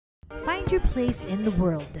Find your place in the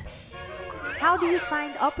world. How do you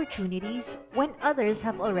find opportunities when others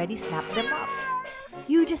have already snapped them up?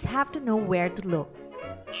 You just have to know where to look.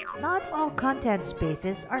 Not all content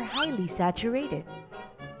spaces are highly saturated,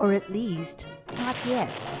 or at least, not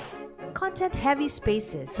yet. Content-heavy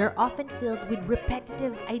spaces are often filled with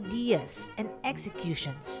repetitive ideas and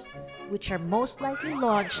executions, which are most likely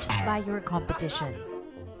launched by your competition.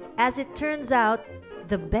 As it turns out,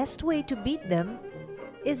 the best way to beat them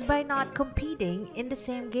is by not competing in the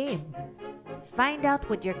same game. Find out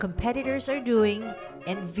what your competitors are doing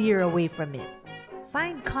and veer away from it.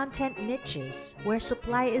 Find content niches where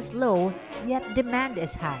supply is low yet demand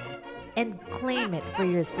is high, and claim it for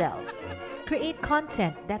yourself. Create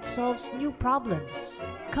content that solves new problems.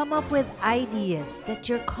 Come up with ideas that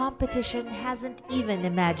your competition hasn't even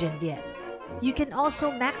imagined yet. You can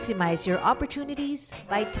also maximize your opportunities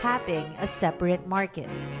by tapping a separate market.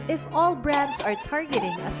 If all brands are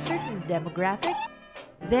targeting a certain demographic,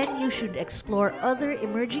 then you should explore other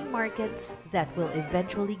emerging markets that will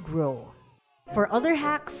eventually grow. For other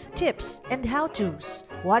hacks, tips, and how-tos,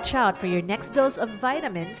 watch out for your next dose of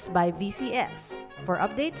vitamins by VCS. For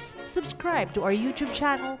updates, subscribe to our YouTube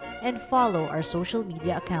channel and follow our social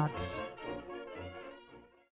media accounts.